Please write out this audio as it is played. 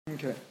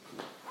Okay.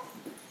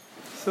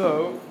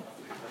 So,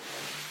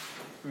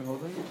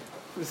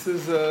 this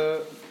is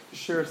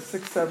Shiur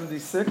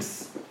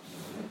 676.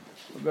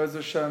 Bez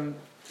Hashem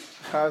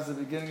has the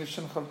beginning of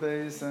Shin Chav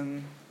Beis,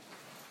 and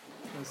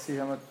we'll see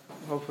how much.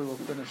 Hopefully, we'll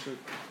finish it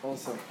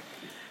also. So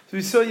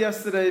we saw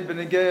yesterday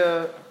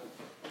Benegeya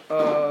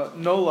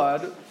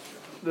Nolad.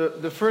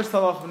 The first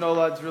halach of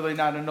Nolad is really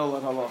not a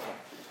Nolad halacha.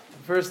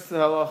 The first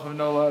halach of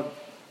Nolad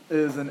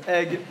is an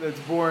egg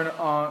that's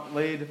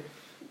laid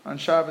on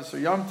Shabbos or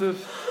Yom Tov.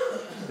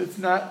 It's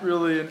not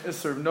really an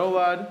Isser of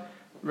Nolad.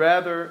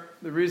 Rather,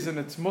 the reason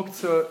it's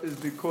Muktzah is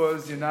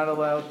because you're not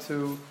allowed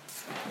to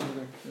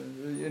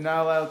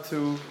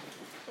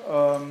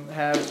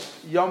have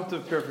Yom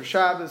Tov prepare for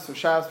Shabbos or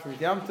Shabbos prepare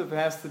for Yom Tov. It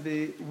has to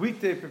be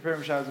weekday prepare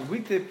for Shabbos and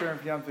weekday prepare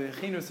for Yom Tov.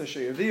 Yechinus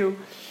Asher Yaviu,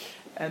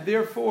 and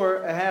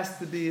therefore it has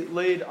to be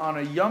laid on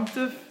a Yom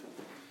Tov.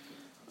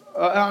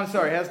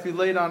 It has to be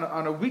laid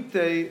on a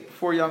weekday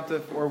for Yom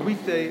Tov or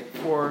weekday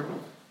for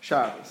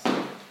Shabbos.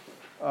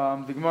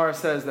 The Gemara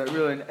says that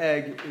really an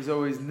egg is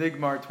always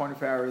nigmar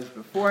 24 hours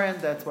beforehand.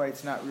 That's why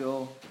it's not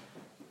real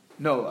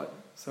nolad.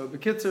 So the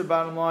B'kitzur,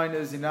 bottom line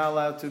is you're not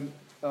allowed to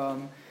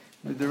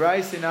the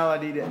rice, you're not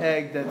allowed to eat an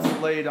egg that's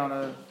laid on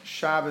a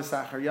Shabbos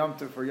achar Yom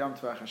Tov or Yom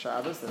Tov achar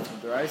Shabbos. That's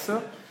the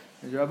Raisa.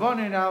 The Rabbanan,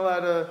 you're not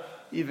allowed to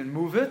even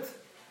move it.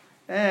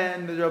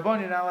 And the Rabbanan,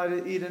 you're not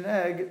allowed to eat an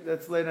egg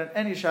that's laid on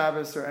any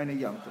Shabbos or any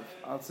Yom Tov.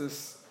 I'll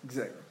just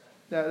exegg.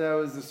 That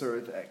was the story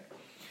of the egg.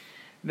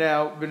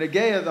 Now,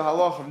 B'negeya, the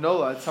halach of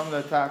Nolad, some of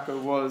the taka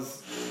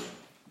was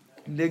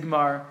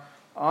nigmar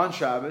on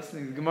Shabbos.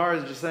 And the Gemara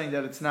is just saying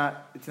that it's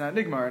not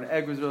nigmar. An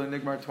egg was really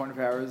nigmar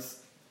 24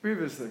 hours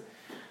previously.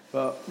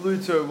 But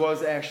Lutzor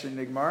was actually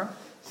nigmar.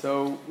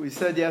 So we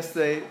said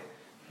yesterday,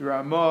 the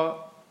Ramah,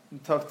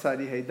 Tov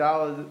Tzadi Hey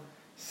Dalad,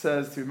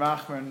 says to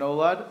Machmer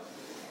Nolad.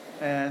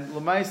 And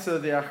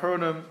Lamaisa, the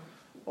Achronim,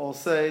 will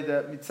say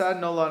that Mitzad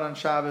Nolad on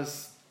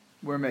Shabbos,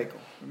 we're mekel.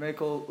 We're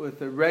mekel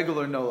with a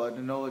regular nolad,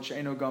 a nolad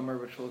she'eno gomer,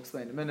 which we'll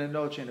explain in a minute.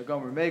 Nolad she'eno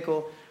gomer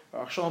mekel.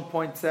 Rachshon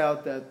points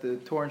out that the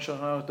Torah and Shulchan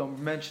Aruch don't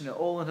mention it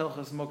all in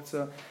Hilchos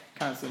Muktzah,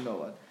 constant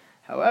nolad.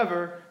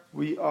 However,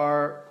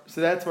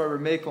 so that's why we're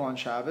mekel on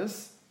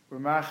Shabbos. We're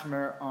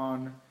machmer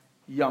on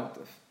Yom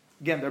Tov.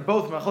 Again, they're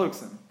both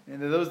machloksim.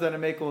 And those that are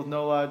mekel with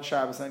nolad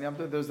Shabbos and Yom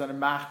Tov, those that are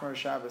machmer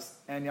Shabbos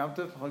and Yom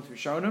Tov, machloksim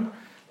Rishonim.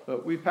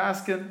 But we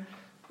paskin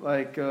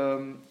like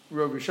Rav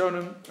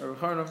Rishonim or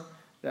Rechonim,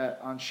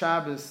 that on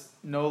Shabbos,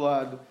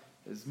 Nolad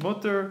is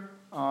mutter,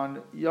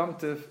 on Yom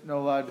Tov,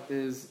 Nolad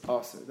is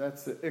aser.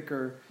 That's the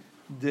Iker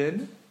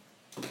din.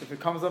 If it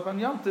comes up on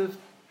Yom Tov,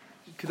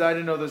 Kedai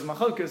to know there's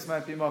machlokes,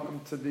 might be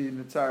welcome to be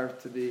mitzar,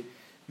 to be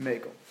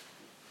mekel.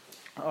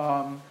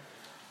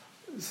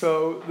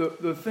 So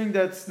the thing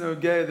that's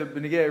nogay, the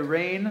benegay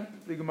rain,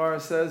 the Gemara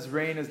says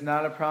rain is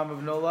not a problem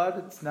of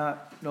Nolad. It's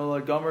not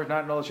Nolad Gomer,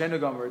 not Nolad Sheno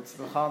Gomer. It's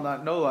v'chal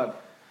not Nolad.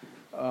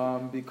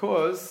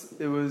 Because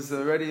it was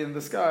already in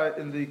the sky,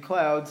 in the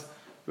clouds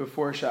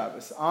before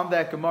Shabbos. On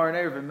that Gemara in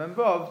Eruvin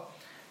Memvav,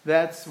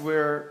 that's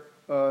where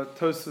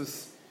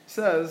Tosfos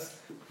says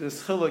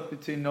this chiluk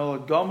between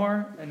Nolad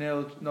Gomer and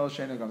Nolad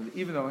Sheinu Gomer.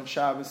 Even though in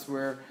Shabbos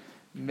we're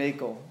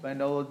mekel by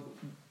Nolad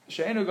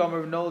Sheinu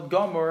Gomer, Nolad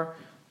Gomer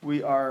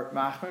we are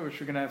machmer, which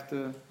we're going to have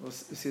to we'll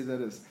see what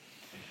that is.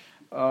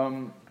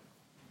 So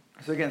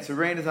again, so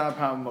rain is not a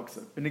problem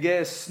Muktzah.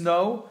 B'negeya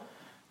snow,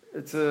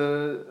 it's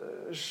a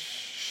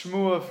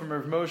Shmua from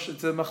Rav Moshe.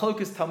 It's a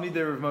machlokas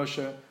Talmidei Rav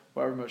Moshe,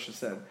 what Rav Moshe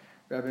said.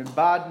 Rabbi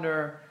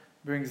Badner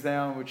brings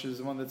down, which is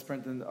the one that's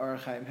printed in the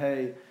Aruch Chaim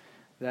Hey,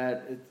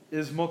 that it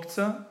is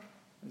Muktzah.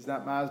 It's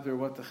not masber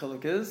what the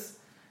chiluk is.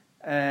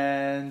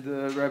 And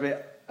that's Rabbi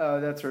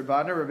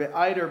Badner. Rabbi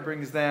Eider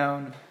brings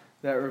down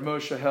that Rav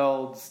Moshe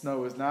held snow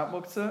was not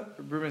Muktzah.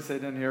 Rabbi say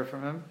didn't hear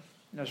from him.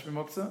 Yashmi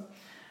Muktzah.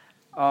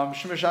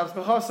 Shema Shabbos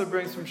Bechasa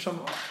brings from Shom.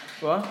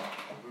 What?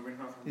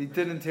 He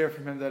didn't hear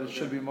from him that it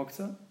should be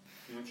Muktzah.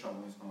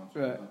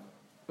 Right.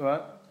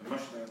 What?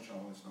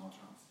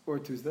 Or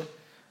Tuesday.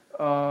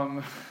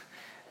 And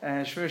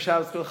Shmir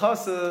Shabbos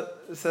Kulchasa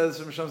says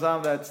from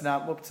Shamzam that it's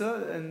not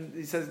Muktzah, and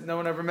he says no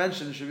one ever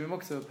mentioned it should be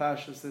Muktzah.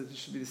 Pasha says it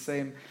should be the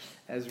same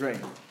as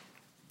rain.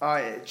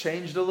 It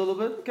changed a little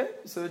bit. Okay,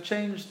 so it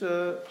changed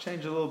a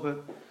little bit.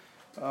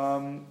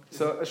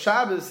 So a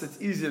Shabbos, it's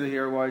easier to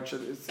hear why it's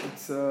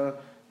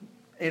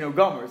Eino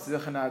Gomer. It's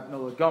Zechanat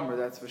Nolad Gomer,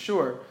 that's for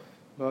sure.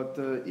 But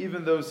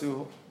even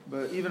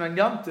on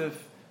Yom Tov,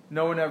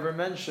 no one ever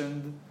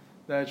mentioned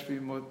that it should be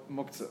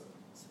Muktzah.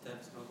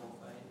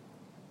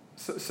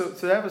 So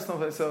that was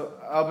snowflake. So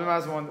I'll be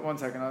honest one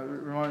second. I'll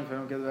remind you if I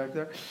don't get it back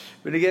there.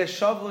 But again,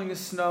 shoveling the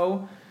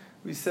snow,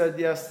 we said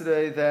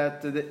yesterday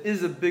that there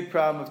is a big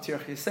problem of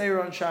Tirch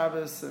Yisera on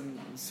Shabbos and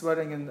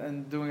sweating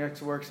and doing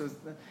extra work. So,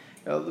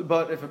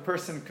 but if a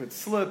person could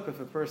slip, if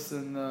a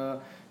person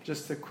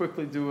just to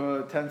quickly do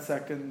a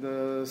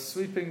 10-second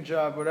sweeping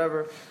job,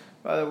 whatever,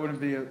 that wouldn't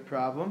be a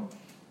problem.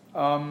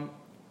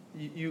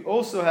 You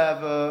also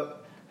have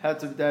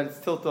that it's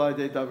tiltal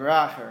idei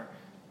davar acher.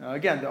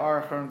 Again, there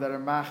are achronim that are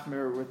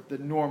machmir with the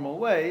normal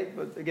way,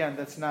 but again,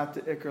 that's not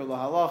the ikar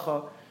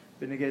lahalacha.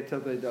 B'negei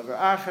tiltal davar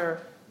acher.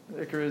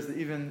 The ikar is that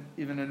even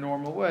in a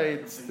normal way,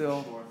 it's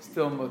still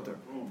mutter.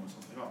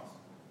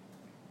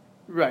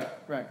 Right.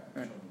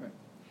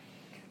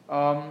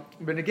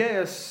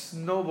 Benegea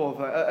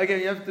snowball. Again,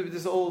 you have to.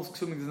 This is all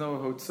assuming there's no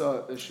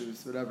hotza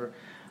issues, whatever.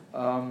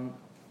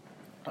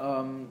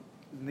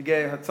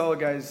 Negei Hatzalah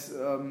guys,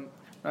 I'm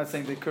not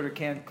saying they could or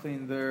can't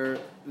clean the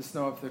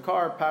snow off their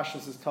car.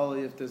 Pashas is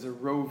totally if there's a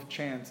rove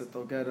chance that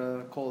they'll get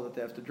a call that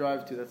they have to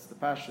drive to. That's the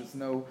Pashas.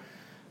 No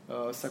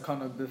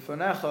sakana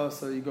bifanecha,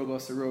 so you go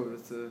bust a rove.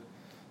 It's a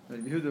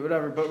Yehuda,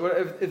 whatever.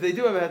 But if they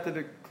do have a heter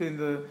to clean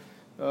the,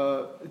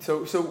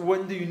 so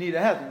when do you need a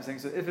heter? I'm saying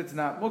so if it's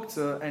not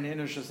muktzah and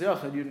inush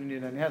yachad, you don't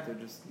need any heter.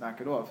 Just knock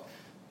it off.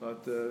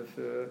 But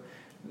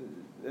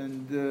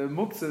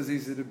muktzah is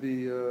easy to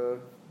be.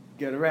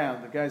 Get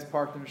around. The guy's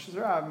parked in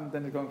Shizram,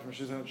 then they're going from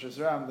Shizram to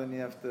Shizram, then you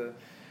have to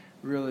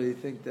really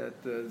think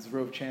that there's a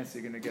real chance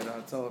you're going to get a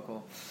Hatzalah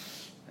call.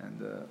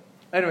 And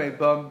anyway,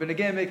 but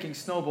again, making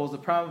snowballs, the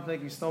problem with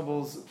making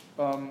snowballs,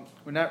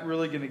 we're not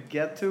really going to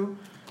get to.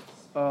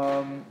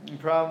 The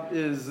problem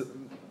is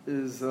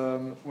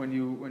when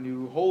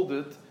you hold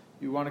it,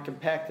 you want to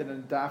compact it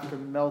and dafka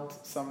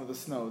melt some of the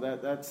snow.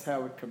 That's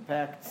how it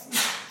compacts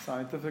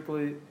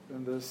scientifically,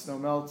 and the snow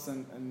melts,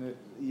 and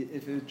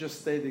if it just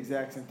stayed the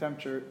exact same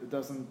temperature, it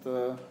doesn't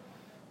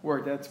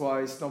work. That's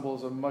why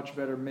snowballs are much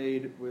better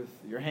made with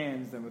your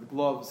hands than with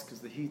gloves,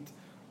 because the heat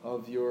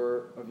of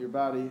your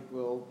body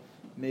will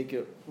make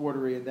it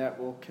watery, and that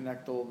will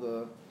connect all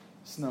the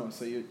snow.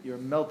 So you're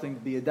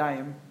melting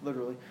biyadayim,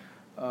 literally,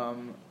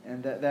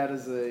 and that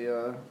is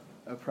a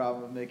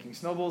problem of making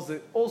snowballs.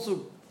 It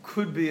also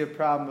could be a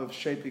problem of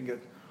shaping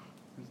it.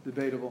 It's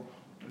debatable.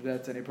 If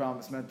that's any problem,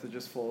 it's meant to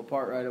just fall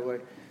apart right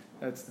away.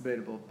 That's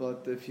debatable.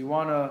 But if you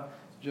want to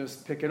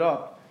just pick it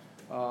up,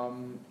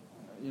 stam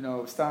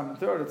and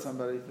throw it at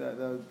somebody, that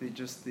would be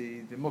just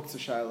the Muktzah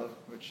Shiloh,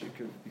 which you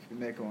could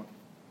make one.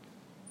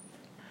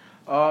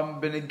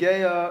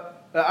 Benegea,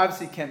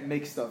 obviously you can't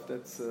make stuff.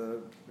 That's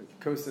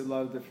caused a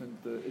lot of different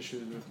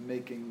issues with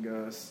making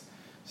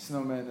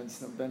snowmen and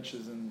snow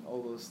benches and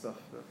all those stuff.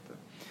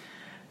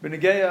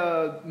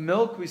 Benegea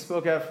milk, we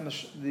spoke out from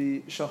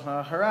the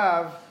Shulchan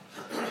Harav,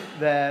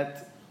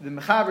 that the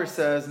Mechaber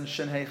says in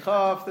Shenhei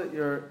Chav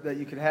that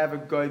you could have a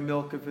goy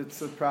milk if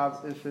it's Tzar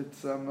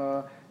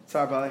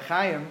Balei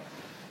Chayim,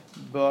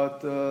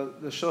 but the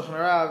Shulchan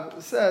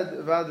Harav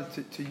said rather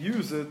to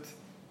use it,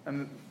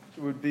 and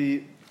it would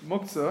be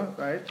Muktzah,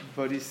 right?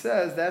 But he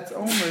says that's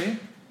only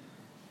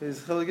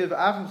his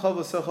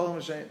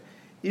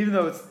even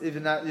though it's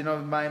even not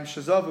Mayim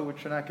Shazavu,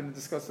 which we're not going to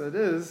discuss what it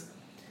is.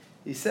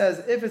 He says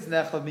if it's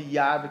Nechal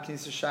Miyad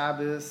B'Knesset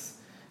Shabbos,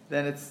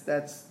 then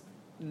that's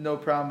no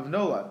problem of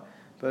nolad.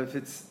 But if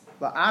it's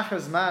la'achar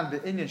zman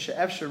be'inyan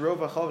she'efsher rov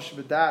ha'chol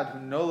shebedad who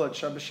nolad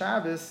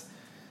Shabbos,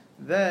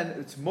 then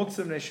it's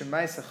muktzah b'nei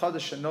shemaisa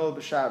chadash shenol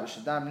b'Shabbos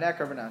shadam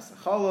nekar v'nas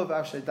cholov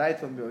avshay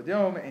daitlom b'od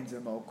yom ein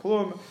zemol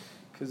klum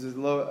because it's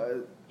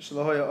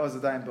shlohoya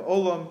ozadayim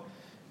ba'olam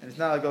and it's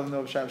not like all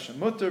no b'Shabbos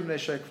shemutter b'nei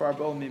shei kfar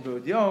ba'olam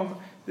b'od yom.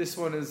 This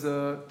one is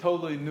a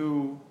totally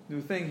new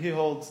thing. He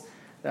holds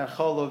that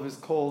cholov is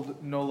called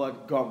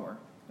nolad gomer.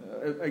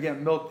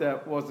 Again, milk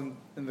that wasn't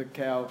in the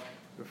cow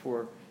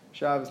before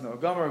Shabbos, no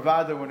gomer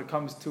vada. When it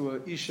comes to a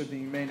isha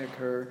being menik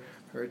her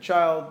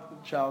child,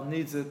 the child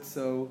needs it.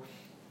 So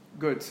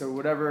good. So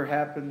whatever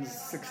happens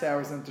 6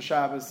 hours into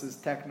Shabbos is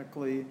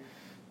technically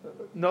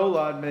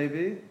nolad.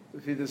 Maybe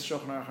if he does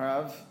Shulchan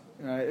Harav,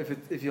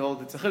 if you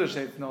hold it's a chiddush,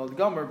 it's nolad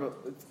gomer, but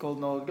it's called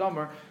nolad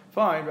gomer.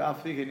 Fine, but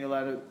alfigan you're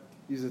allowed to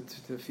use it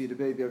to feed a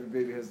baby. Every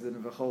baby has the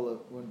nevachola.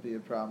 Wouldn't be a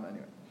problem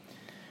anyway.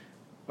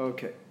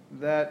 Okay,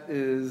 that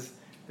is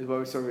what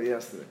we saw about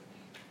yesterday.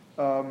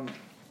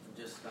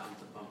 Just to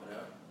pump it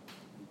out,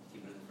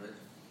 keep it in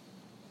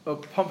the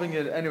fridge. Pumping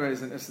it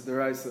anyways in Issa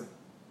Deraisa.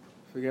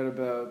 Forget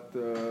about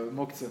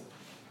Muktzah.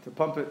 To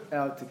pump it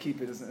out to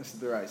keep it is an Issa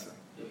Deraisa.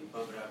 Yeah, you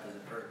pump it out because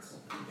it hurts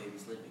and the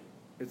baby's sleeping.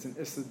 It's an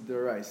Issa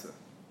Deraisa. So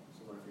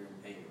what if you're in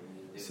pain? What do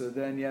you do? So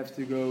then you have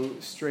to go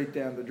straight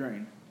down the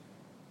drain.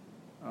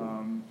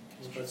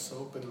 Put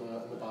soap in the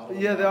bottle.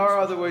 Yeah, there are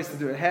other ways to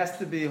do it. It has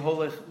to be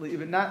holech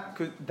li'ibun, not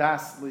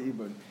das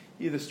li'ibun.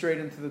 Either straight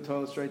into the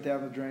toilet, straight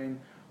down the drain,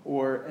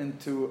 or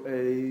into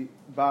a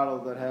bottle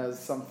that has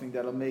something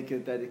that'll make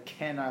it that it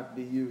cannot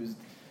be used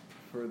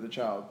for the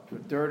child.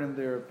 Put dirt in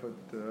there, put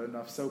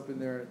enough soap in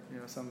there,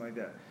 something like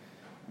that.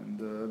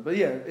 And but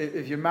yeah,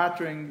 if you're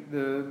mattering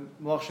the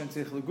malach shen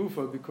tzich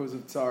legufa because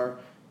of tsar,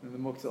 then the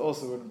muktzah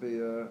also wouldn't be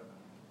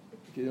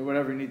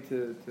whatever you need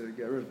to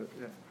get rid of it.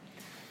 Yeah.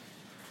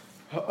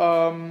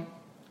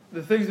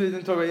 The things we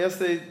didn't talk about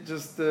yesterday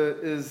just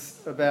is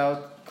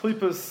about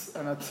klipus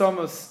and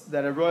atzomus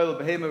that a royal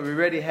behema we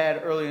already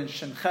had early in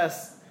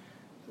Shenches,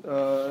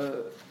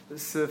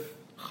 Sif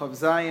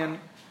Chavzayin,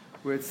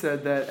 where it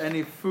said that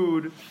any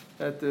food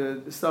that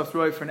the stuff's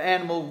roy for an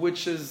animal,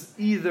 which is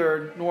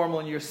either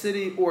normal in your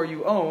city or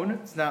you own,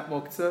 it's not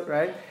muktzah,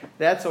 right?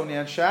 That's only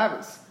on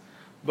Shabbos.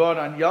 But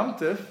on Yom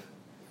Tif,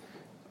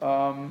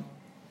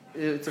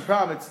 it's a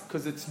problem. It's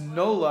because it's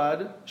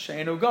nolad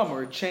she'enu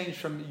gomer. It changed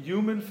from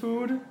human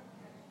food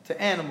to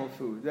to animal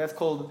food. That's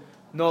called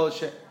Nolad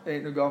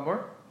She'einu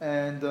Gomer,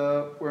 and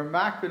we're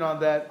makbid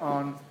on that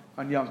on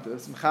Yom Tov.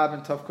 It's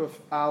Mechaber Tavkuf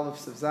Aleph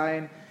Sav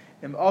Zayin.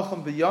 Im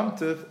Ocham B'Yom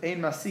Tov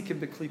Ein Masikim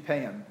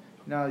B'Klipeim.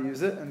 Now I'll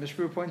use it, and the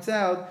Shpur points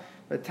out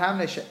that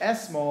Tamnei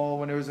She'esmol,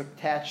 when it was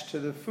attached to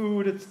the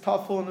food, it's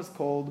tafel and it's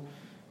called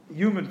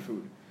human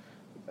food.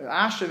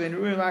 Ashav Ein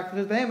Ruim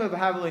Aktiv Behema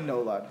B'Havli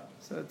Nolad.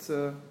 So it's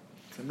a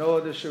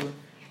Nolad issue.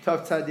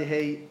 Tav Tzad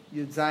Yehei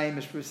Yud Zayin,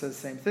 Mishpur says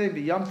the same thing.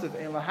 B'Yom Tov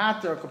Ein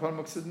Lahater Kapon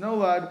Muktzah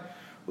Nolad.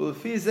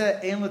 Ulefize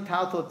Ein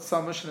Lataltal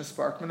Tzamash and a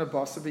Sparkman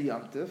Abasa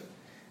B'Yom Tov.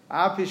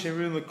 Apish Ein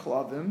Ruim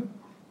L'Klavim.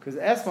 Because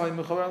Esmol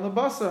Yimuchavar on the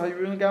Basa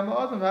Hayruim Gam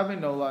L'Adam having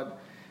Nolad.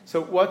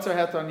 So what's our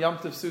heter on Yom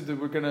Tov Suda?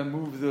 We're going to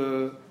move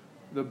the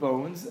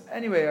bones.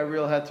 Anyway, our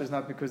real heter is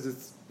not because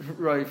it's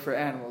right for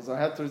animals. Our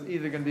heter is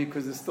either going to be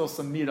because there's still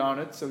some meat on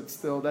it, so it's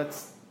still,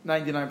 that's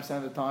 99%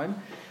 of the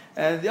time.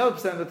 And the other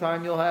percent of the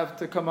time, you'll have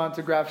to come on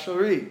to Graf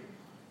Shalri,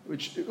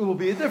 which it will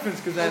be a difference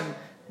because then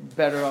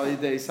better all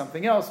day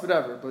something else,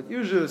 whatever. But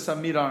usually there's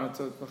some meat on it,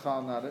 so it's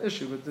not an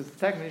issue. But this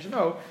technically, you should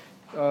know,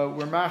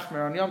 we're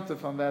machmer on Yom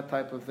Tov on that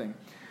type of thing.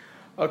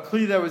 A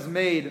kli that was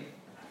made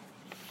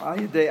al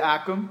yedei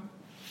akum,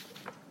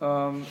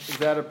 is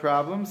that a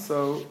problem?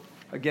 So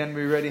again,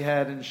 we already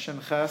had in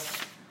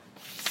Shenches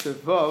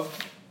Sevov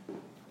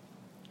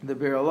the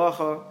Bir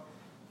Halacha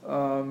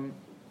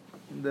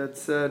that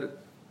said,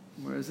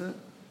 where is it?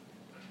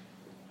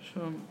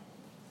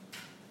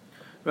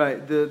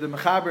 Right, the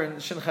Mechaber in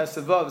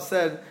Shenches Sevov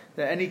said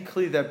that any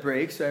kli that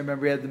breaks, I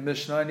remember we had the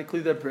Mishnah, any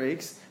kli that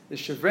breaks is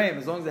shavreim,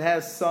 as long as it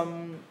has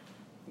some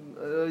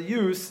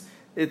use,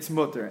 it's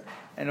mutter.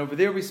 And over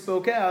there we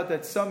spoke out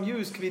that some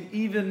use could be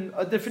even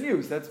a different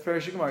use. That's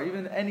Perish Gemara.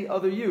 Even any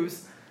other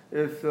use,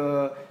 if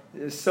a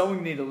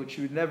sewing needle, which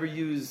you would never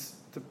use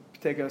to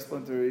take out a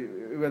splinter,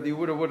 whether you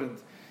would or wouldn't,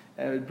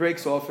 and it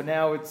breaks off, and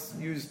now it's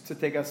used to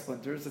take out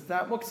splinters, it's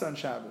not Muktzah on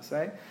Shabbos,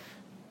 right?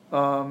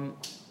 So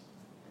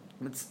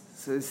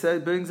it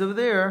said, brings over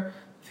there,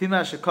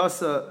 according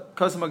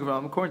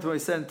to what he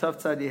said in Tav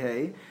Tzad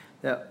Yehei,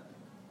 that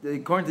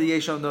according to the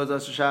Yeshon knows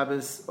Asher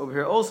Shabbos, over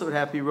here also would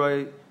have to be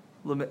Roy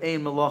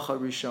L'me'ein Malacha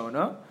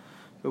Rishona,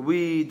 but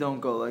we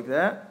don't go like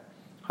that.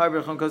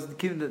 Because the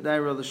kingdom that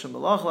Naira L'shem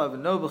Malacha, have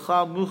no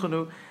B'chal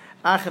Muchanu,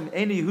 Achem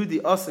Eni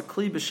Yehudi Asa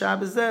Kli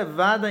B'Shabbos Zeh,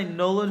 Vaday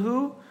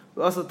Noladhu,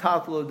 Asa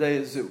Tat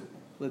L'Deya Zu.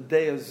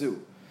 L'Deya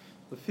Zu.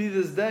 L'Fi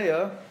this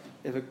Deya,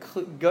 if a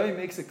guy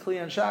makes a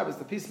Kli on Shabbos,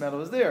 the piece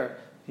metal is there.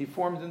 He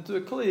formed into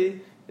a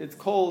Kli, it's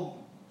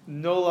called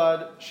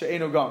Nolad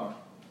She'eno Gomer.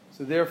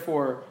 So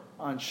therefore,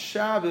 on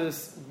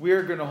Shabbos,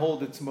 we're going to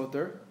hold its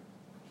mutter.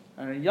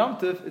 And in Yom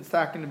Tov, it's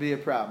not going to be a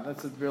problem.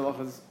 That's what Bir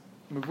Halacha's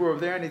Mavur over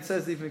there, and it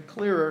says even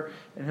clearer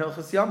in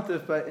Hilchos Yom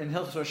Tov, but in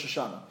Hilchos Rosh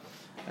Hashanah.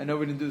 I know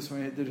we didn't do this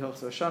when we did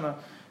Hilchos Rosh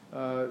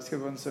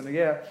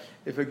Hashanah.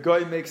 If a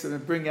guy makes it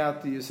and bring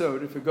out the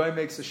Yisod, if a guy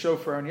makes a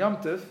shofar on Yom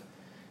Tov,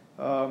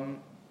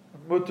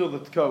 Mutul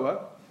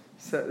L'Tkoa,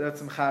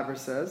 that's what Mechaber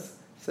says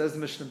the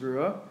Mishnah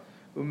Berurah,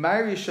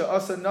 Umayri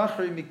Sha'asa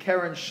Nachri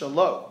Mikeren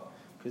Shalo,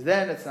 because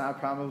then it's not a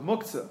problem of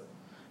Muktzah.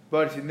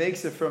 But if he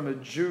makes it from a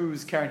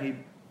Jew's Karen, he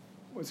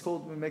makes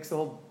the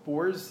whole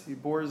bores. He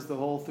bores the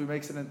whole through,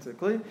 makes it into a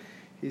kli.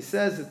 He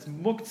says it's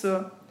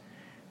muktzah.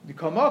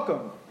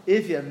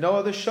 If you have no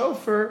other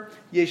shofar,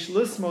 yesh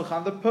lismoch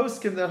on the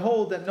poskim that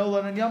hold that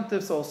nolan and yom tiv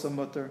is also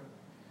mutter.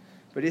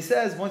 But he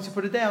says once you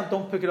put it down,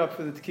 don't pick it up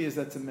for the tkiyas.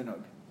 That's a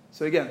minhag.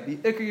 So again, the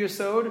ikar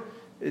yesod,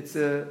 it's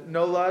a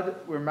nolad.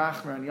 We're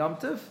machmer and yom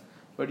tiv.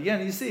 But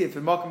again, you see, if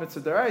in makom it's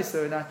a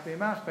deraisa, not to be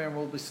machmer, and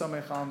we'll be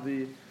samech on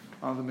the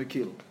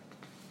mekil.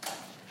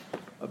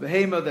 A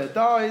behema that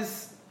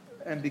dies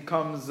and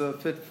becomes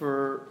fit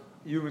for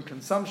human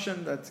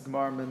consumption. That's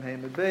Gemara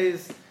Memheim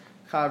Beis.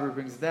 Chaber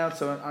brings it down.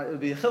 So it'll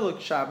be a chiluk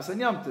Shabbos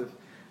and Yom Tov.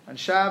 On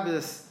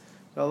Shabbos,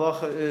 the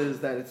halacha is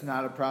that it's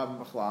not a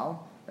problem b'chlal.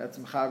 That's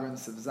Chaber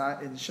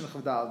in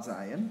Shinchav Dal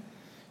Zayin,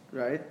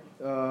 right?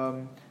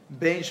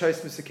 Bein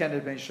shayis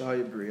misakenet, bein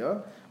shahaya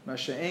bria.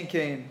 Masha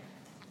enkein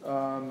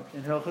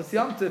in Hilchos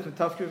Yom Tov and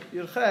Tafkir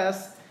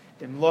Yirches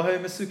im lohe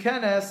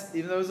misukenes,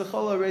 even though it was a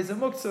chola, raise a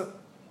muktzah.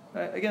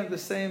 Right? Again, the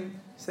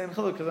same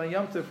chiluk, because on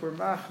Yom Tov we're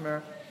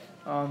machmer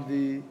on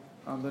the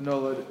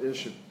nolad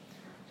issue.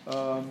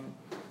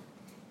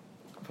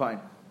 Fine.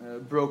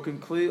 Broken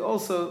kli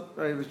also,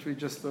 right, which we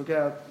just look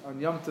at on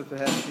Yom Tov, it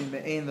has to be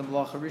me'ein the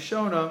malacha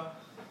rishona.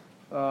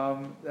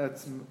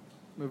 That's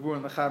mevur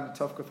in the Chab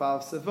Tov Kaf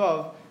Aleph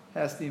Sevav,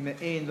 has to be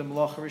me'ein the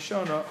malacha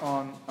rishona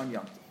on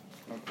Yom Tov.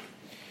 Okay.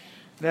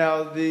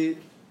 Now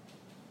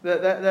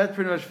that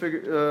pretty much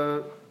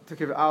took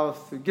care of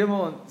Aleph through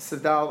Gimel and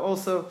Sedal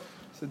also.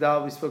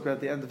 Sedal we spoke about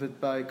at the end of it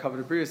by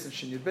Kavod Abrius and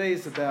Shinyud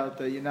Beis about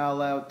you're not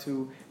allowed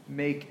to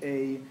make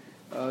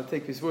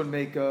take his wood,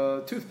 make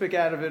a toothpick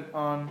out of it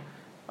on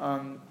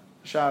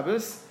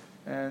Shabbos,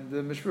 and the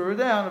Mishpur were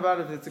down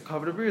about it. It's a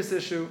Kavod Abrius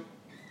issue,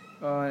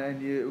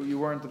 and you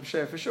weren't the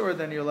share for sure.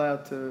 Then you're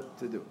allowed to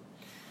do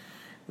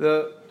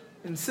it.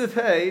 In Sif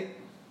Hey,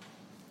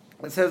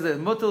 it says that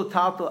mutal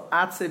tatal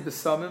atse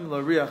besamim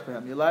la riach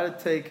behem. You're allowed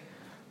to take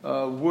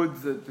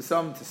woods that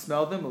besamim to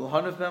smell them,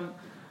 l'han of them.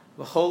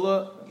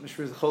 L'chola,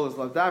 Mishpur L'chola is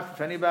lavdaf,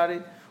 if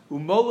anybody.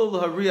 Umola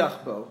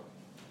l'hariach bo.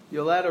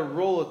 You're allowed to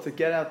roll it to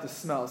get out the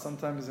smell.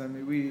 Sometimes,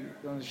 we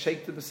don't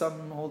shake the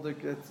besamim, hold it.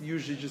 It's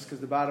usually just because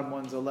the bottom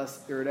ones are less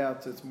aired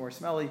out, so it's more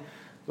smelly.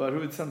 But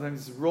who would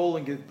sometimes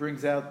rolling it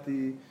brings out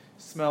the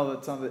smell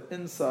that's on the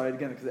inside,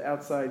 again, because the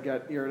outside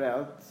got aired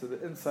out, so the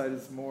inside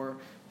is more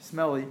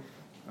smelly.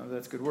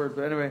 That's a good word,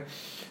 but anyway.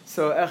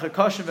 So, echad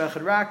kashim,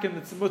 echad rakim,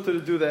 it's mutter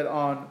to do that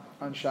on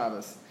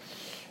Shabbos.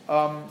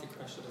 To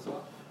crush it as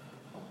well?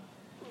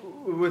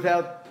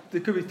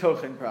 There could be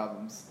tochen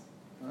problems.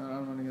 I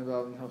don't want to get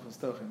involved in Hilchos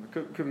tochen, but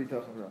could be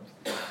tochen problems.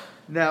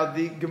 Now,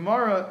 the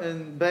Gemara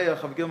in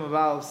Be'ach of Gilma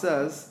Val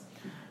says,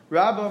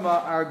 Rabba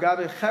ma'ar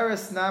gabe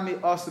cheres nami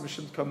asu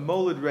b'shem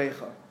kamolid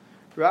reicha.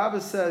 Rabba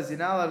says you're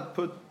not allowed to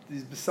put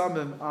these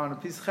besamim on a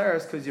piece of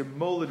cheres because you're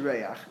molid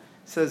reach.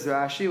 Says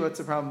Rashi, what's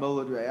the problem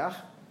molid reach?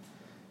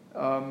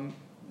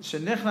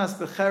 Shenichnas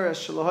b'cheres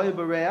shalohay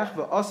b'reach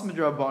v'as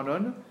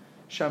midrabanon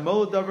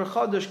shamolid davar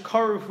chadash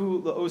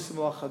karuhu la'osim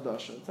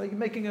l'chadash. It's like you're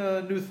making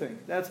a new thing.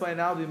 That's why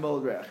now be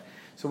molid reach.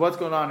 So what's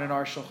going on in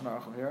our Shulchan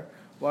Aruch here?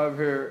 Why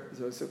over here?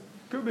 So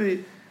could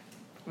be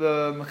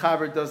the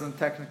Mechaber doesn't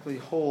technically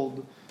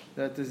hold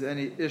that there's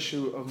any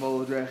issue of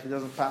molid reach. He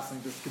doesn't pass in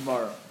this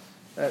Gemara.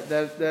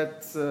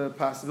 That's a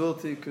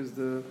possibility because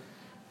the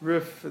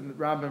Rif and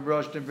Rambam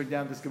Rosh didn't bring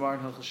down this Gemara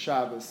in Hilchos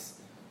Shabbos.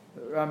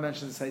 Ram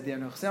mentioned this idea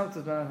in Hilchos Yom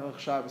Tov, not in Hilchos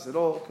Shabbos at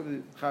all. Could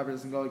be Chaver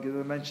doesn't go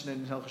mention it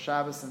in Hilchos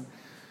Shabbos and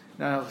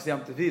not in Hilchos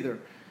Yom Tov either.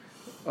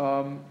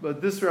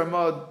 But this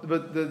Ramah,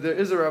 there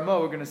is a Ramah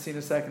we're going to see in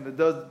a second that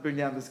does bring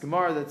down this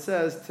Gemara that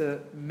says to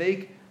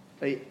make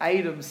an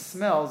item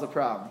smell is a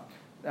problem.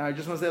 Now I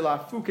just want to say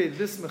Lafuke,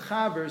 this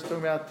Mechaber is talking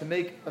about to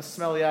make a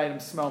smelly item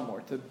smell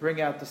more, to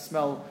bring out the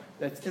smell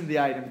that's in the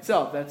item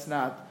itself. That's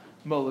not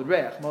molid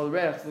reach. Molid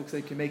reich looks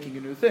like you're making a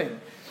new thing.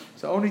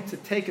 So only to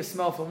take a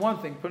smell from one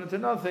thing, put it into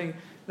another thing,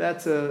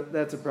 that's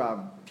a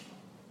problem.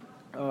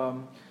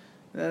 And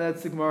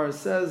that's the Gemara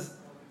says.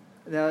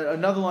 Now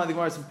another line of the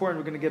Gemara is important.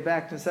 We're going to get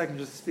back to in a second,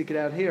 just to speak it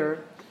out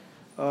here.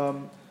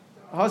 Hasam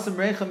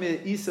reicha mi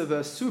isa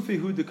v'asufi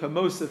hu de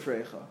kamosef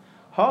reicha.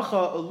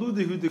 Hacha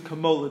aludi hu de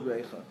kamolid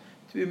reicha.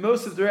 To be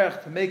mosef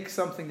derech, to make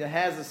something that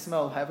has a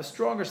smell, have a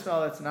stronger smell,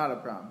 that's not a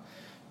problem.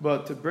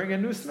 But to bring a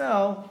new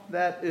smell,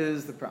 that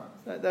is the problem.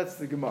 That's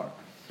the Gemara.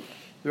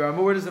 The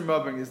Ramah does the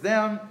Ramah bring this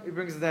down. He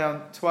brings it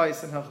down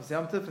twice in Hilchos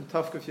Yom Tov and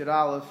Tov Kuf Yud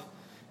Aleph,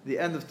 the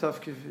end of Tov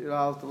Kuf Yud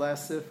Aleph, the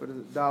last sif, what is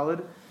it,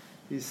 Dalid.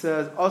 He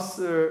says,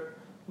 Aser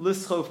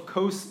lischof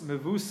kos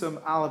mevusam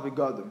ala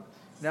begadim.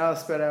 Now I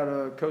spread out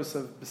a kos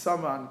of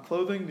besama on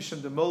clothing, mishum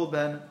demol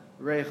ben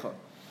reicha.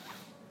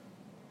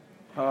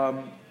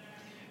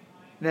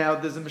 Now,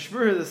 there's a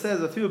mishmur here that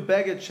says, "A few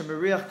beged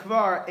shemeriach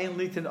kvar ein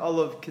litin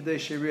olav kedei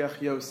sheriach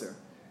yoser,"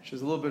 which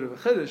is a little bit of a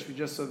chiddush. We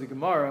just saw the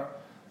Gemara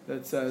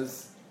that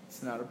says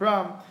it's not a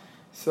problem.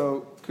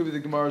 So, could be the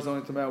Gemara is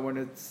only talking about when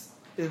it's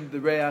in the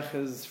reach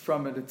is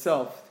from it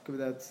itself. Could be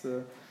that's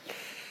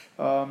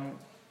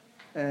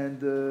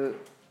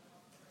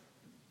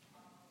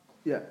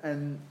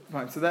and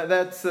fine. So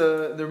that's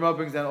the Ramah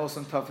brings down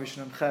also in Tafish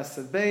and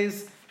Chesed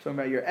Beis talking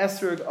about your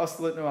esrog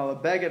aslit no ala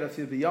beged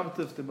afil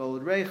b'yamtiv the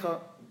molid reicha.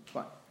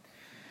 Fine.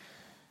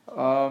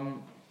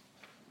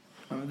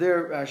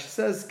 There Rashi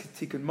says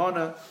Tikun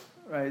Mana,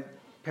 right?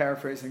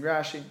 Paraphrasing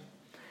Rashi.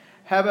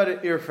 How about an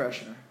ear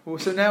freshener? Well,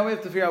 so now we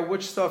have to figure out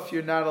which stuff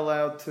you're not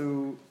allowed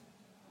to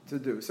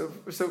do. So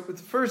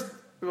first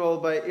of all,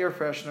 by ear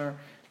freshener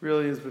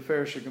really is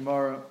Beferish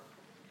Gemara,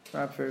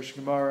 not Beferish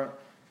Gemara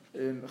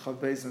in Chav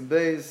Beis and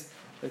Beis.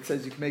 It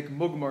says you can make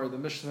mugmar. The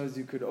Mishnah says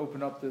you could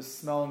open up this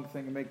smelling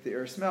thing and make the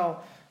air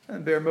smell.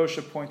 And Be'er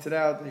Moshe pointed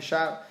out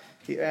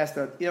he asked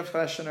about ear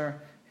freshener.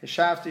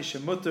 Hishavti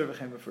shemuter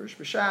v'chem b'furish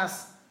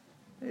b'shas.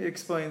 He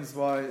explains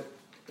why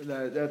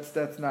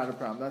that's not a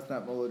problem. That's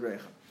not molid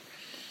reicha.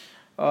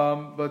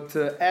 But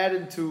to add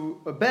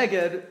into a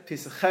beged,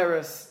 piece of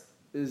cheres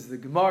is the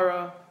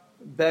Gemara.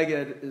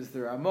 Beged is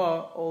the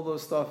Ramah. All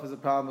those stuff is a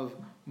problem of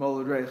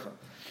molid reicha.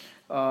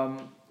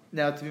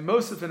 Now, to be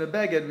mosif in a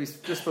beged, we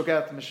just spoke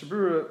out the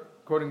Mishabura,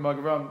 according to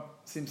Magaram,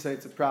 seems to say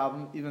it's a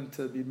problem, even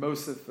to be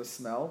mosif a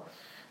smell.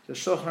 The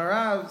Shulchan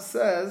Harav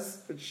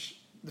says, which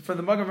from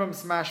the Magaram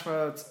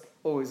Smashma, it's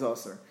always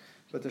aser.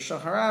 But the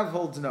Shulchan Harav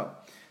holds no.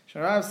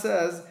 Shulchan Harav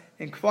says,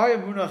 in Kvar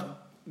Munach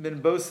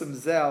min bosam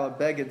zeh ala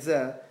beged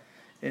zeh,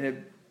 in a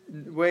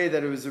way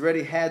that it was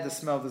already had the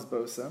smell of this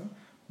bosam,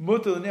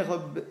 mutal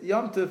nichla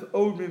yamtiv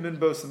od min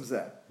bosam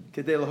zeh,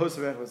 kedei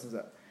lahosav bosam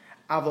zeh.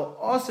 Aval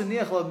also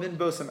nichla min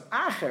bosam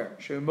acher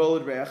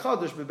she'molid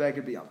re'achadash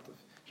bebeged b'yamtiv.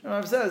 Shulchan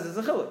Harav says it's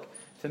a chiluk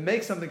to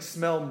make something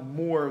smell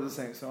more of the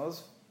same smell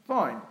is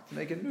fine. To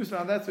make a new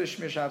smell, that's where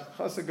Shmir Shabbat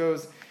Chasa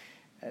goes.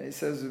 And he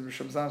says,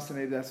 Rishon Zamsa,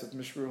 maybe that's what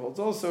Mishmur holds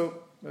also.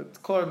 But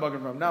Klor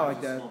Magen Ram, not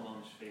like that.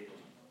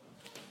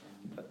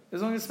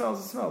 As long as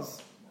it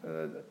smells.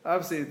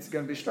 Obviously, it's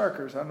going to be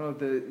starker. So I don't know if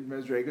the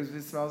Mezregas, if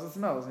it smells, it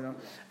smells. You know,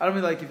 I don't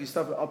mean like if you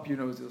stuff it up your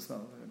nose, it'll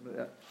smell. But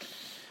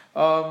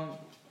yeah.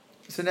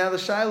 So now the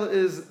shaila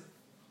is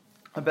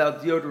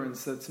about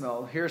deodorants that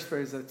smell,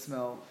 hairsprays that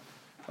smell.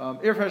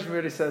 Ear freshener we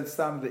already said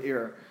stam of the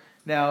ear.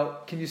 Now,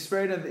 can you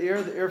spray it in the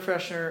air? The air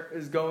freshener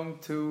is going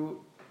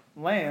to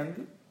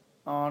land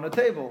on a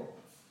table,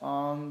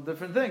 on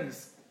different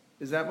things.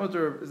 Is that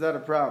mutter? Is that a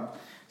problem?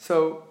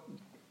 So,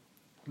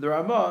 the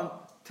Ramah,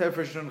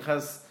 Tefresh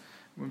has,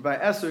 by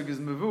Esrog is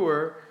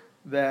Mavur,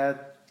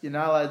 that you're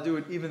not allowed to do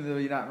it even though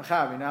you're not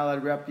Mechav. You're not allowed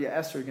to wrap your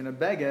Esrog in a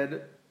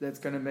beged that's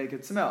going to make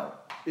it smell,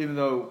 even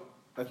though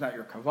that's not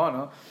your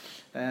Kavana.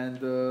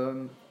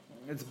 And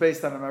it's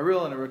based on a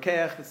Maril and a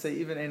Rekeach that say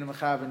even Ein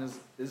Mechavin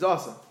is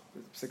awesome.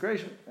 It's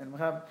Psikration, Ein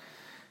Mechavin.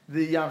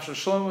 The Yam Shel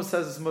Shlomo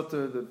says it's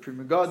mutter, the Pri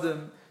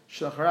Megadim,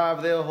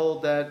 Shacharav, they'll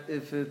hold that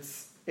if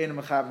it's Ein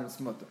Mechavin, it's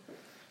mutter.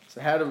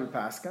 So how do we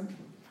paskin?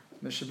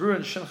 Mishabru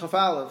and Shin Chaf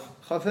Aleph,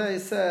 Chafei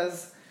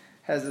says,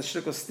 has a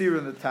shikol steer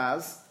in the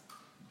Taz.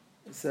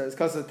 It says,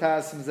 because of the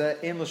Taz, says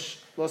that Ein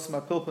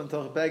Losma Pilpin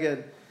Toch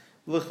Beged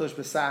Lichlish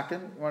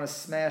Besakin. You want to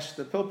smash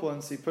the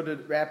pilpin, so you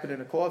wrap it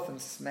in a cloth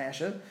and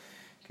smash it.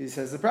 He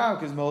says the problem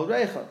because Mold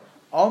Reicha.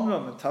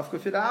 Omram and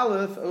Tafkufid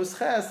Aleph,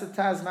 Osches, the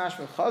Taz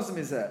Mashma Chazim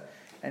is that.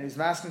 And he's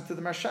masking to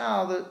the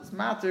Marshal that it's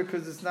matter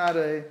because it's not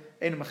a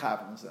Ein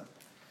Mechavim.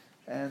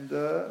 And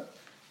the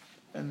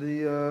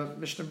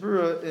Mishnah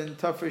Berurah in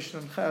Tafresh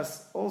and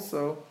Ches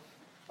also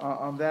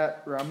on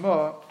that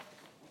Ramah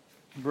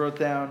brought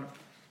down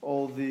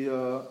all the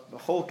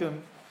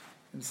Cholkim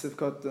and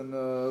Sivkot and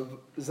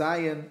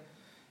Zion.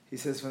 He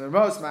says from the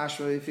Ramos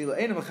Mashma you feel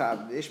Ein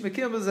Mechavim. Ish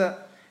Mekim was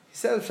that. He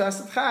said, and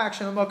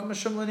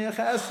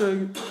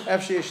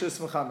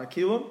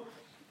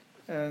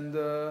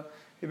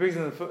he brings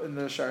in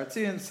the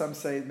Sharatzian. Some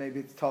say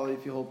maybe it's Tali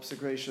if you hold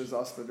Psikresha is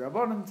Asper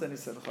Drabonim. And he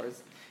said,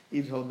 if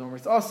you hold Nomer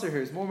it's Aster,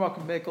 here's more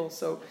Makam Mekel.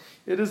 So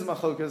it is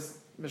Machokas.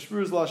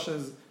 Mishmur's Lashon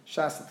is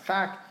Shasat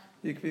Chak.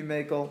 You could be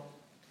Mekel.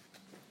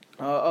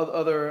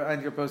 Other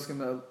Angar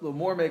Poskim, a little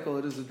more Mekel.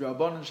 It is a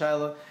Drabonim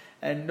Shaila.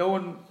 And no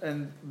one,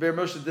 and Be'er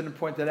Moshe didn't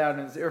point that out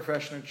in his air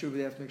freshener Tshuva.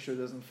 They have to make sure it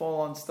doesn't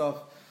fall on stuff.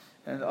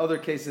 And other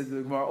cases,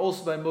 the Gemara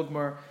also by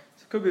Mugmar.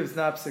 So it could be if it's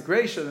not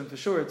Psikresha, then for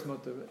sure it's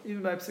mutter. But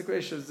even by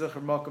Psikresha, it's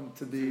Zecher Makam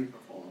to be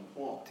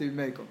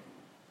Mekel.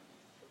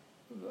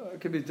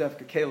 It could be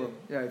Defka Kalim.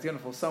 Yeah, it's going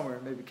to fall somewhere.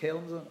 Maybe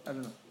Kalim's on? I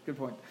don't know. Good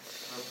point.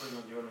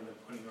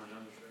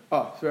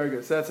 Oh, very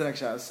good. So that's the next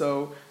shot.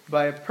 So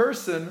by a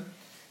person,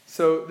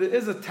 so there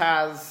is a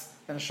Taz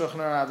and a Shulchan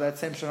Aruch, that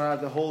same Shulchan Aruch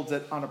that holds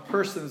that on a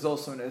person is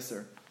also an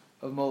Isser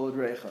of Molad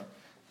Reicha.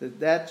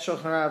 That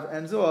Shulchan Aruch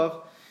ends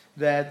off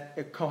that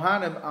a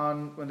Kohanim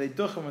on when they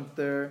duchen with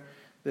the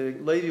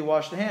Levi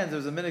wash their hands,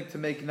 there's a minute to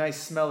make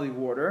nice smelly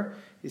water.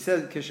 He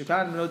says,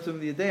 "Kishakan menotum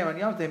liyadeim an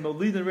yamteim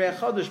molidin reach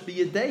chadash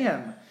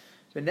biyadeim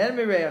v'nen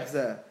mireich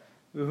zeh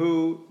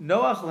v'hu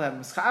noach lehem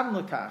mischaven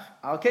lekach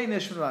al kei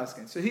nishmin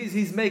laskin." So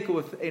he's making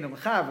with einam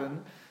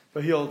chaven,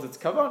 but he holds its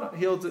kavanah.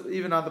 He holds it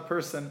even on the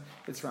person.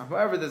 It's wrong.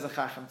 However, there's a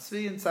chacham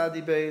tzvi in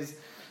Tzadi Beis,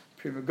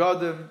 Pri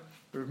Megadim,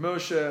 Rav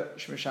Moshe,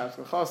 Shmir Shavs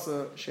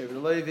L'chasa,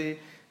 Shevet Levi.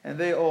 And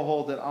they all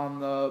hold that on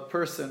the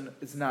person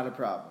it's not a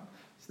problem.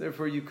 So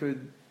therefore you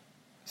could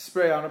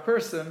spray on a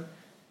person,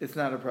 it's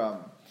not a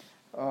problem.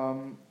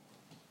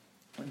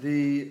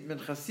 The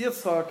Minchas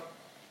Yitzchak,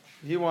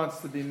 he wants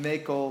to be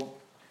makel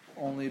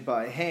only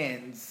by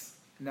hands,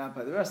 not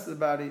by the rest of the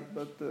body,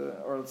 but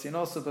or let's see,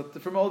 also, but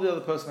from all the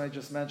other posts I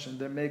just mentioned,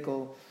 they're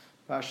makel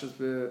pashas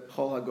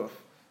b'chol haguf.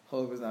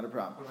 Chol haguf is not a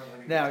problem.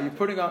 Now you're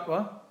putting on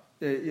what?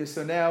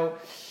 So now.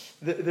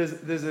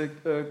 There's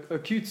a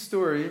cute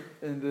story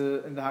in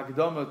the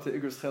Haggadah to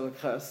Igros Chelik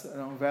Ches. I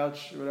don't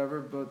vouch whatever,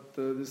 but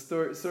the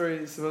story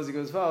supposedly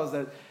goes as follows: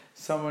 that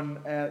someone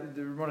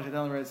the Ramon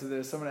Chedel writes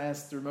that someone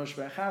asked the Moshe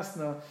Bar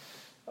Chasna,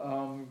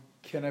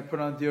 "Can I put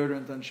on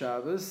deodorant on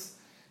Shabbos?"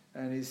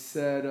 And he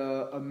said,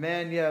 "A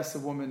man yes, a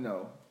woman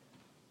no."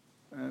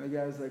 And the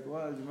guy's like,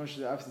 "Well, the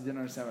Moshe obviously didn't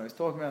understand what I was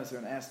talking about." So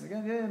I asked him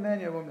again, "Yeah, man,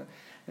 yeah, woman."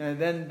 And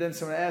then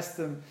someone asked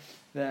him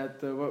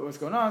that what was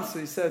going on. So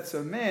he said,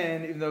 "So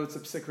man, even though it's a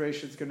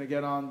psikration, it's going to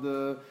get on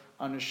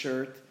his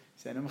shirt."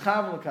 He said,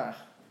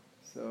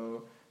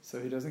 So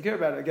he doesn't care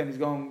about it. Again, he's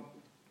going.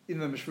 Even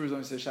though Mishmur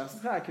only says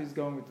Shas Chak, he's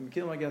going with the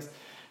Mekilim, I guess.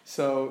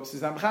 So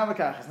he's not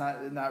mechavakach. It's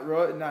not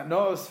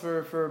noos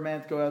for a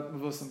man to go out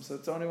mevusam. So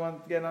it's only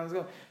one to get on his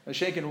go. A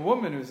shaken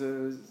woman who's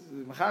a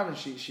mechavin,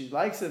 she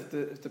likes it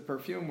if the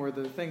perfume or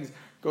the things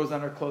goes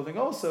on her clothing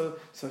also.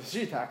 So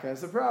she taka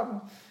has a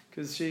problem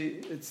because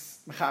it's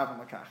mechavin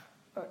lakach.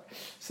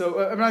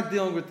 So I'm not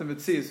dealing with the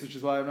mitzias, which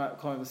is why I'm not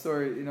calling the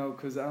story,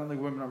 because I don't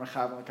think women are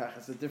mechavin lakach.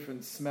 It's a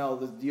different smell.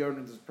 There's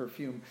deodorant, there's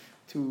perfume,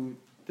 two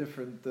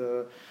different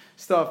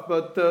stuff.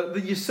 But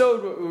the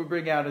yisod what we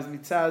bring out is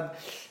mitzad.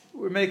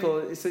 We make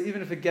so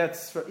even if you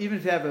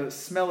have a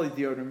smelly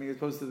deodorant, as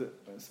opposed to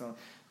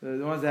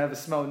the ones that have a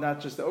smell, not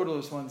just the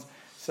odorless ones.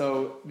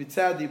 So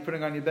mitzad, you're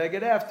putting on your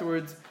baguette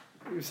afterwards.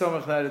 You're so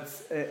much that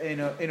it's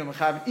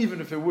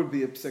even if it would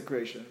be a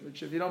psikration,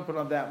 which if you don't put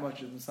on that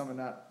much, it's something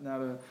not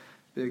a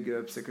big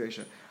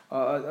psikration.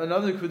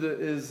 Another kuda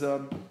is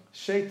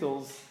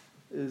shetels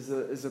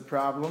is a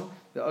problem.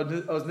 The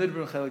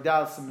oznidbrin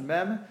chelik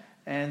mem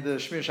and the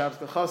shmir shabbos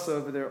kachasa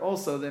over there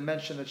also they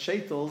mention that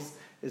shetels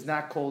is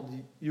not called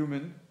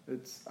human.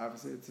 It's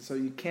obviously so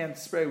you can't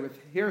spray with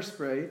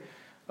hairspray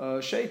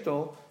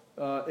sheitel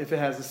if it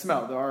has a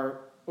smell. There are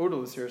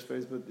odorless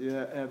hairsprays, but you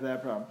have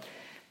that problem.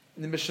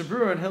 In the Mishnah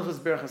Berurah in Hilchos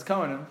Berachas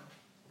Kohanim,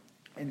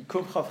 in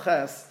Kum Chav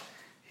Ches,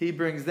 he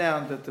brings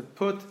down that to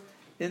put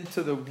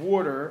into the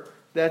water,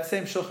 that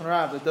same Shulchan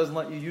Rav that doesn't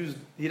let you use,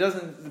 the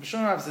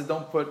Shulchan Rav says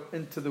don't put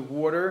into the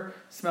water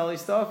smelly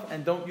stuff,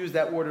 and don't use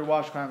that water to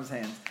wash Kohanim's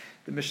hands.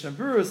 The Mishnah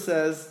Berurah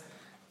says,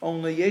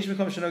 only Yesh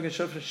Mekom Shenogin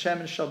Shof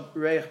Shemen Shal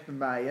Reich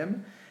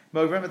B'mayim,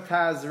 Mo'grem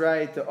Taz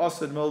Right to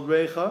Osud Mold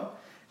Reicha.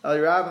 El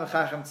Rav and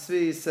Chacham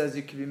Tzvi says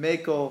you can be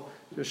Mekel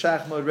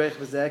Yoshach Mold Reich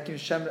V'Zekim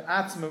Shemen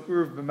Atzma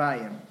Urv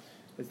B'mayim.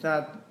 It's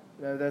not,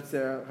 that's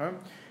there.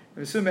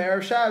 He's makel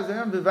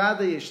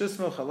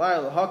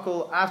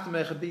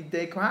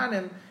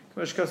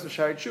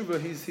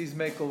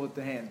with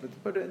the hand, but to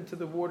put it into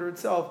the water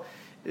itself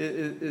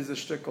is a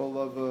shtickle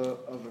of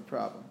a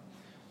problem.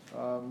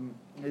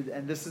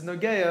 And this is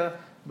nogeya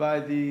by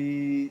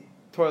the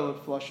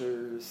toilet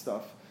flusher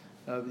stuff.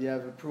 You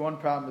have one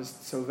problem is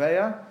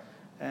tzoveya,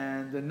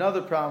 and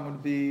another problem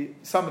would be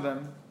some of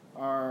them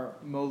are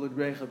molid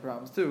reicha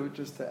problems too,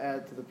 just to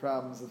add to the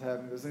problems of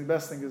having this. And the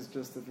best thing is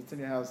just if it's in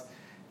your house,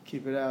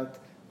 keep it out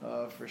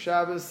for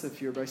Shabbos.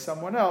 If you're by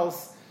someone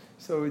else,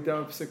 so we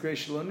don't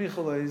psikreishal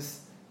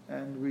nicholas,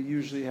 and we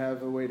usually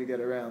have a way to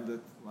get around it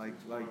like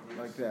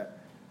that.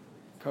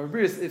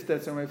 Kavabris, if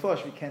that's on my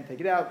flush, we can't take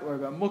it out. Or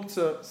about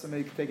Muktzah, so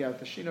maybe you can take out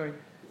the shinoi.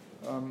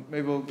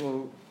 Maybe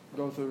we'll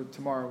go through it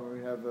tomorrow when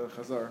we have the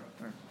chazar.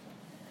 Right.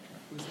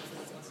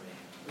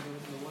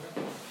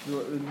 The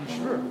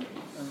Mishmur.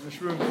 And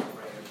Mishmur,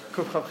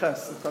 Kuf Chav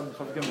Ches, Chav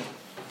Gimel.